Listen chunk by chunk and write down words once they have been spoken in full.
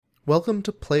Welcome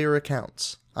to Player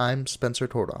Accounts. I'm Spencer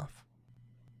Tordoff.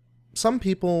 Some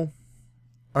people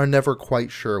are never quite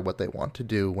sure what they want to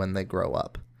do when they grow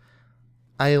up.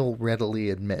 I'll readily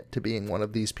admit to being one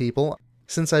of these people.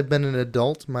 Since I've been an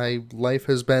adult, my life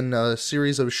has been a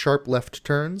series of sharp left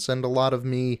turns and a lot of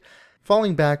me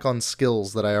falling back on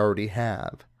skills that I already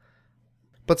have.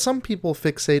 But some people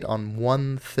fixate on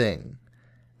one thing,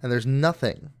 and there's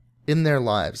nothing in their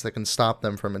lives that can stop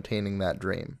them from attaining that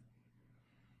dream.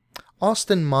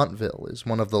 Austin Montville is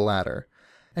one of the latter,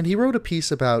 and he wrote a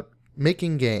piece about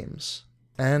making games,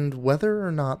 and whether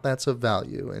or not that's of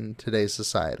value in today's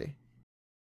society.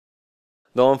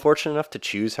 Though I'm fortunate enough to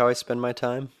choose how I spend my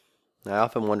time, I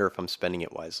often wonder if I'm spending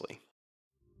it wisely.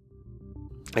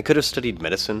 I could have studied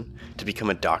medicine to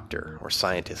become a doctor or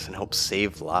scientist and help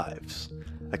save lives.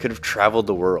 I could have traveled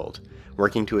the world,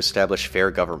 working to establish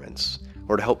fair governments,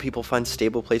 or to help people find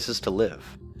stable places to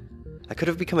live. I could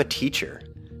have become a teacher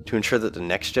to ensure that the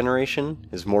next generation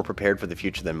is more prepared for the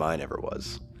future than mine ever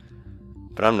was.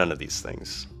 But I'm none of these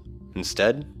things.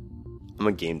 Instead, I'm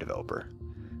a game developer.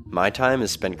 My time is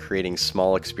spent creating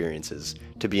small experiences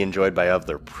to be enjoyed by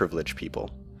other privileged people.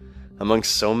 Among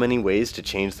so many ways to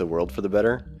change the world for the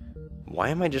better, why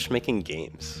am I just making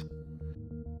games?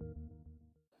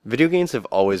 Video games have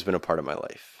always been a part of my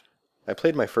life. I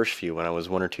played my first few when I was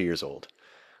 1 or 2 years old.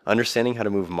 Understanding how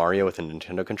to move Mario with a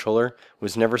Nintendo controller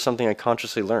was never something I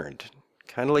consciously learned,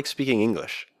 kind of like speaking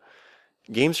English.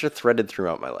 Games are threaded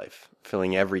throughout my life,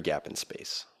 filling every gap in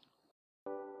space.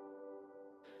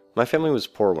 My family was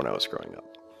poor when I was growing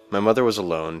up. My mother was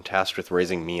alone, tasked with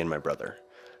raising me and my brother.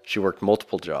 She worked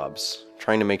multiple jobs,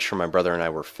 trying to make sure my brother and I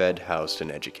were fed, housed,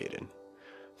 and educated.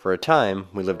 For a time,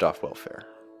 we lived off welfare.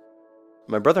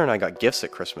 My brother and I got gifts at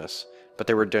Christmas, but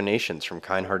they were donations from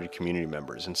kind-hearted community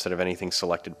members instead of anything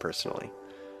selected personally.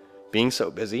 Being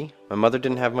so busy, my mother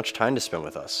didn't have much time to spend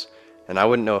with us, and I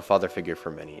wouldn't know a father figure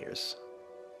for many years.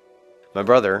 My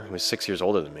brother, who was 6 years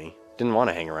older than me, didn't want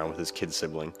to hang around with his kid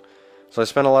sibling, so I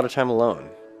spent a lot of time alone,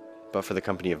 but for the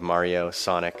company of Mario,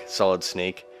 Sonic, Solid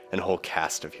Snake, and a whole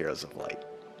cast of Heroes of Light.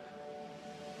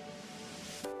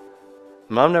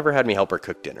 Mom never had me help her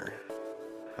cook dinner.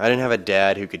 I didn't have a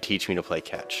dad who could teach me to play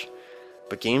catch.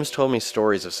 But games told me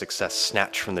stories of success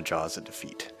snatched from the jaws of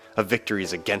defeat, of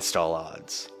victories against all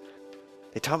odds.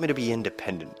 They taught me to be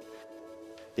independent.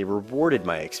 They rewarded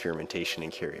my experimentation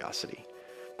and curiosity.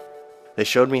 They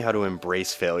showed me how to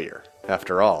embrace failure.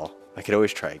 After all, I could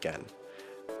always try again.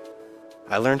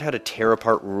 I learned how to tear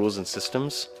apart rules and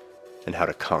systems, and how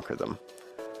to conquer them.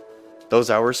 Those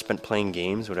hours spent playing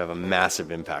games would have a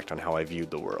massive impact on how I viewed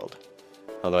the world,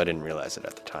 although I didn't realize it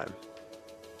at the time.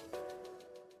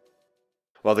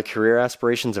 While the career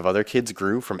aspirations of other kids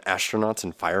grew from astronauts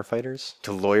and firefighters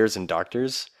to lawyers and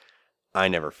doctors, I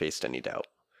never faced any doubt.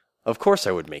 Of course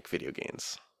I would make video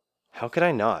games. How could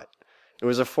I not? It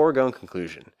was a foregone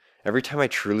conclusion. Every time I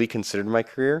truly considered my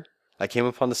career, I came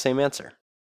upon the same answer.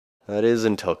 That is,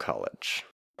 until college.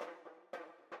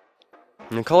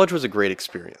 And college was a great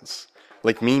experience.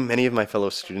 Like me, many of my fellow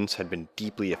students had been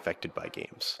deeply affected by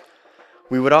games.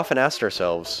 We would often ask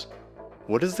ourselves,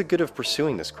 what is the good of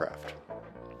pursuing this craft?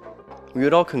 We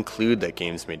would all conclude that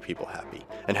games made people happy,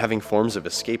 and having forms of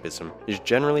escapism is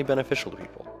generally beneficial to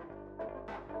people.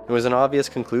 It was an obvious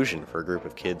conclusion for a group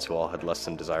of kids who all had less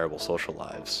than desirable social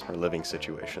lives or living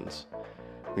situations.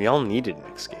 We all needed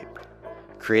an escape.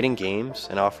 Creating games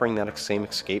and offering that same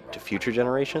escape to future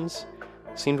generations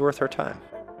seemed worth our time.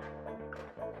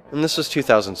 And this was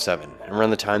 2007,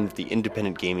 around the time that the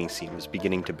independent gaming scene was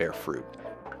beginning to bear fruit,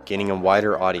 gaining a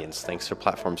wider audience thanks to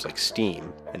platforms like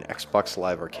Steam and Xbox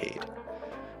Live Arcade.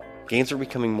 Games were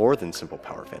becoming more than simple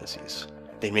power fantasies.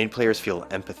 They made players feel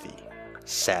empathy,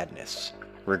 sadness,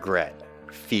 regret,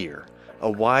 fear, a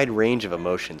wide range of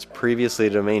emotions previously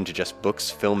domain to just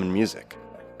books, film, and music.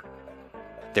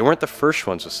 They weren't the first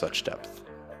ones with such depth,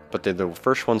 but they're the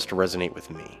first ones to resonate with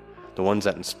me, the ones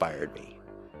that inspired me.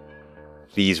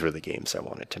 These were the games I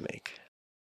wanted to make.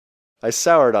 I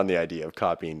soured on the idea of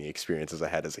copying the experiences I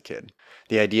had as a kid,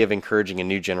 the idea of encouraging a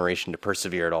new generation to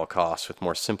persevere at all costs with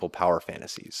more simple power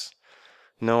fantasies.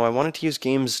 No, I wanted to use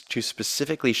games to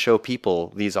specifically show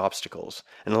people these obstacles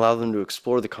and allow them to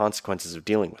explore the consequences of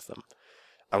dealing with them.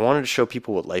 I wanted to show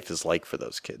people what life is like for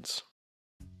those kids.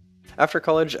 After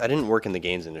college, I didn't work in the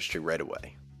games industry right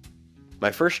away.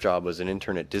 My first job was an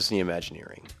intern at Disney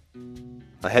Imagineering.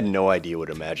 I had no idea what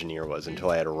Imagineer was until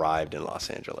I had arrived in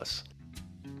Los Angeles.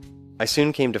 I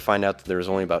soon came to find out that there was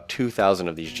only about 2,000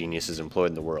 of these geniuses employed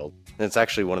in the world, and it's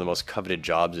actually one of the most coveted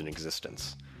jobs in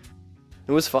existence.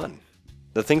 It was fun.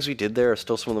 The things we did there are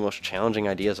still some of the most challenging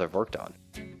ideas I've worked on.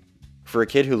 For a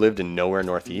kid who lived in nowhere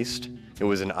northeast, It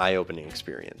was an eye-opening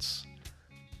experience.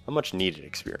 A much-needed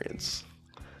experience.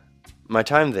 My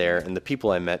time there and the people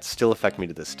I met still affect me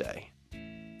to this day.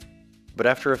 But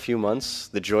after a few months,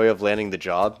 the joy of landing the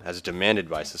job, as demanded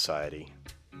by society,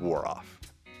 wore off.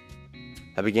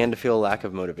 I began to feel a lack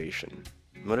of motivation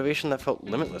that felt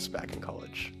limitless back in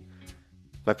college.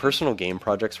 My personal game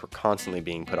projects were constantly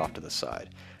being put off to the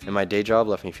side, and my day job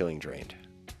left me feeling drained.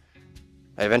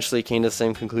 I eventually came to the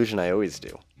same conclusion I always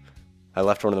do. I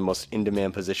left one of the most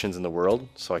in-demand positions in the world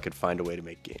so I could find a way to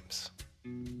make games.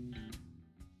 And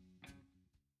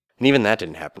even that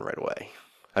didn't happen right away.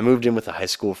 I moved in with a high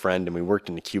school friend and we worked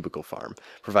in a cubicle farm,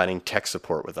 providing tech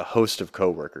support with a host of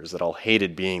coworkers that all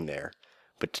hated being there,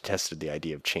 but detested the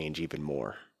idea of change even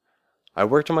more. I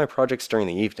worked on my projects during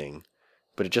the evening,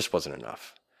 but it just wasn't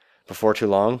enough. Before too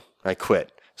long, I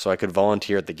quit so I could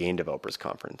volunteer at the Game Developers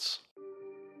Conference.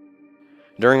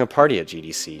 During a party at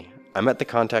GDC, I met the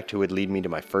contact who would lead me to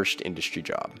my first industry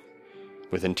job.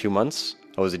 Within 2 months,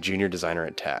 I was a junior designer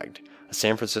at Tagged, a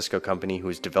San Francisco company who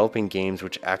was developing games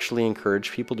which actually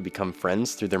encouraged people to become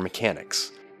friends through their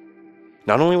mechanics.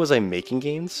 Not only was I making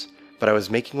games, but I was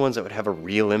making ones that would have a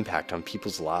real impact on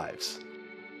people's lives.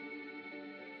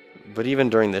 But even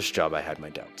during this job, I had my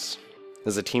doubts.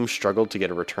 As the team struggled to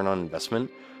get a return on investment,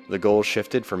 the goal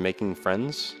shifted from making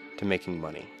friends to making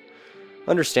money.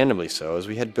 Understandably so, as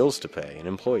we had bills to pay and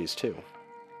employees too.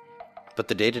 But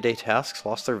the day-to-day tasks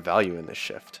lost their value in this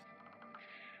shift.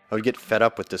 I would get fed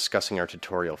up with discussing our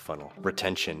tutorial funnel,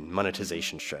 retention,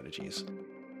 monetization strategies.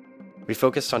 We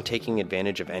focused on taking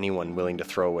advantage of anyone willing to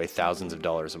throw away thousands of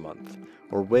dollars a month,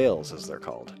 or whales as they're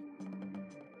called.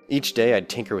 Each day I'd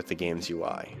tinker with the game's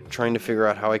UI, trying to figure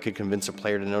out how I could convince a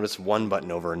player to notice one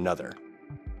button over another.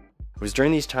 It was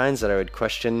during these times that I would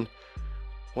question,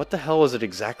 what the hell was it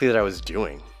exactly that I was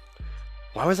doing?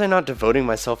 Why was I not devoting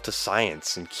myself to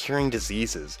science and curing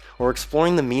diseases, or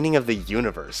exploring the meaning of the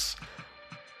universe?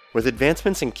 With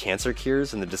advancements in cancer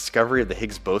cures and the discovery of the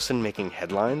Higgs boson making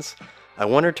headlines, I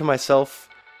wondered to myself,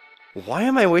 why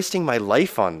am I wasting my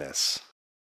life on this?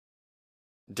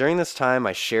 During this time,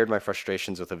 I shared my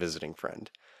frustrations with a visiting friend.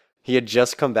 He had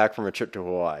just come back from a trip to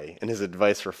Hawaii, and his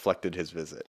advice reflected his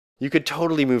visit. You could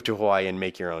totally move to Hawaii and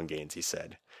make your own games, he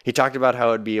said. He talked about how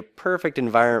it would be a perfect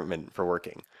environment for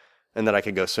working, and that I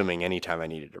could go swimming anytime I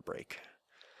needed a break.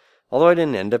 Although I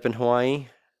didn't end up in Hawaii,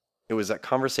 it was that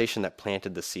conversation that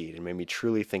planted the seed and made me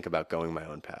truly think about going my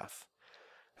own path.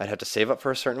 I'd have to save up for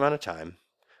a certain amount of time,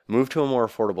 move to a more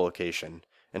affordable location,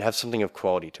 and have something of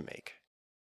quality to make.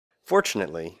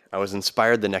 Fortunately, I was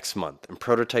inspired the next month and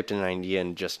prototyped an idea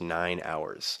in just 9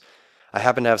 hours. I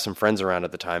happened to have some friends around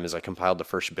at the time as I compiled the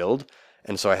first build,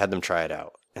 and so I had them try it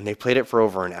out, and they played it for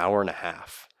over an hour and a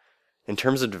half. In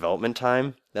terms of development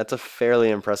time, that's a fairly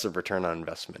impressive return on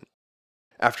investment.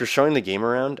 After showing the game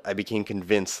around, I became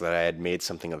convinced that I had made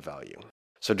something of value.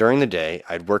 So during the day,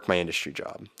 I'd work my industry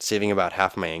job, saving about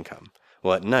half my income,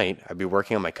 while at night, I'd be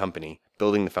working on my company,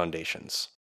 building the foundations.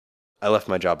 I left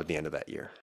my job at the end of that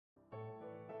year.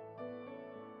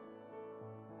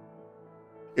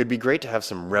 It'd be great to have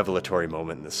some revelatory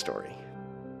moment in this story.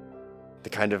 The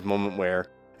kind of moment where,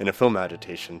 in a film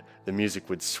adaptation, the music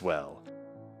would swell,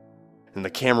 and the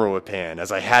camera would pan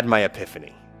as I had my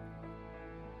epiphany.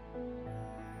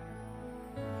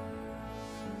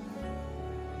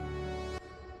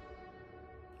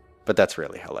 But that's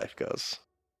rarely how life goes.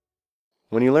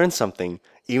 When you learn something,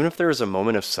 even if there is a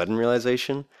moment of sudden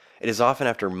realization, it is often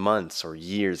after months or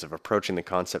years of approaching the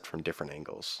concept from different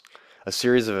angles. A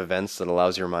series of events that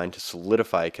allows your mind to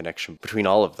solidify a connection between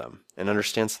all of them and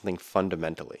understand something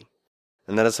fundamentally.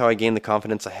 And that is how I gained the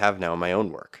confidence I have now in my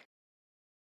own work.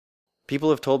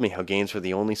 People have told me how games were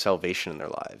the only salvation in their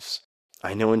lives.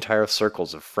 I know entire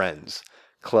circles of friends,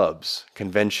 clubs,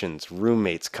 conventions,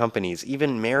 roommates, companies,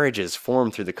 even marriages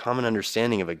formed through the common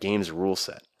understanding of a game's rule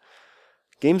set.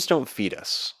 Games don't feed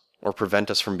us, or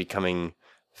prevent us from becoming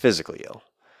physically ill.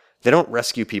 They don't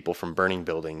rescue people from burning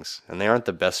buildings, and they aren't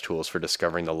the best tools for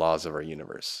discovering the laws of our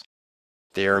universe.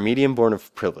 They are a medium born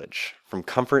of privilege, from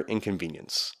comfort and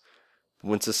convenience.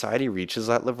 But when society reaches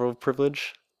that level of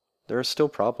privilege, there are still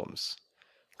problems.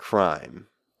 Crime,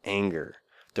 anger,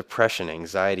 depression,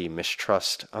 anxiety,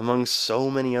 mistrust, among so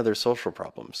many other social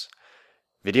problems.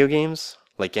 Video games,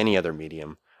 like any other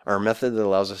medium, are a method that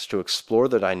allows us to explore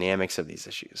the dynamics of these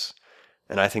issues,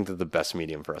 and I think they're the best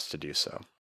medium for us to do so.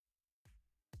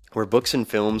 Where books and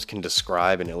films can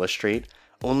describe and illustrate,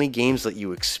 only games let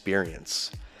you experience.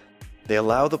 They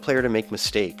allow the player to make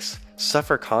mistakes,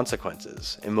 suffer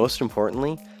consequences, and most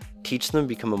importantly, teach them to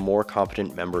become a more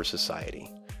competent member of society.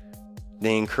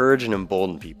 They encourage and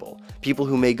embolden people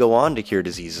who may go on to cure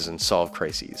diseases and solve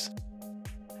crises.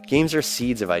 Games are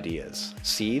seeds of ideas,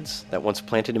 seeds that once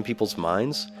planted in people's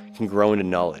minds can grow into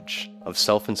knowledge of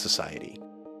self and society.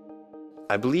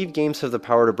 I believe games have the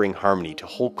power to bring harmony to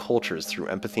whole cultures through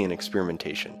empathy and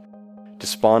experimentation, to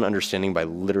spawn understanding by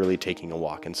literally taking a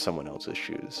walk in someone else's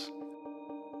shoes.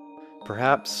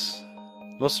 Perhaps,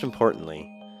 most importantly,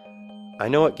 I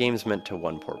know what games meant to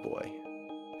one poor boy.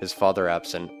 His father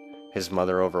absent, his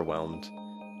mother overwhelmed,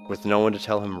 with no one to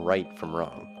tell him right from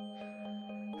wrong.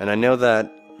 And I know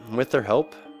that, with their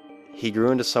help, he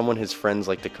grew into someone his friends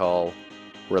like to call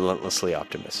relentlessly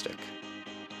optimistic.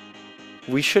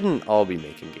 We shouldn't all be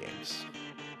making games,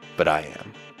 but I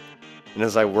am. And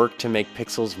as I work to make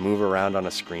pixels move around on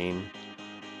a screen,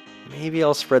 maybe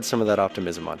I'll spread some of that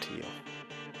optimism onto you.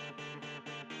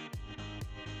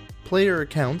 Player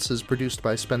Accounts is produced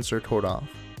by Spencer Tordoff.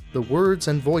 The words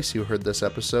and voice you heard this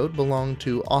episode belong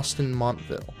to Austin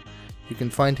Montville. You can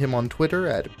find him on Twitter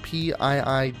at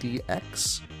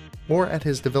PIIDX or at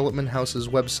his development house's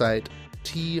website,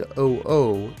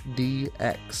 toodx.com.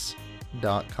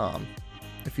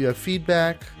 If you have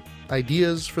feedback,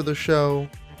 ideas for the show,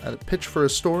 a pitch for a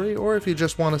story, or if you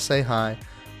just want to say hi,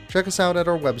 check us out at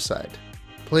our website,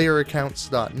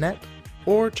 playeraccounts.net,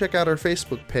 or check out our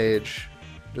Facebook page.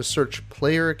 Just search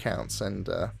Player Accounts, and,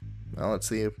 it's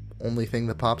the only thing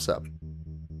that pops up.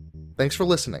 Thanks for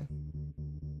listening.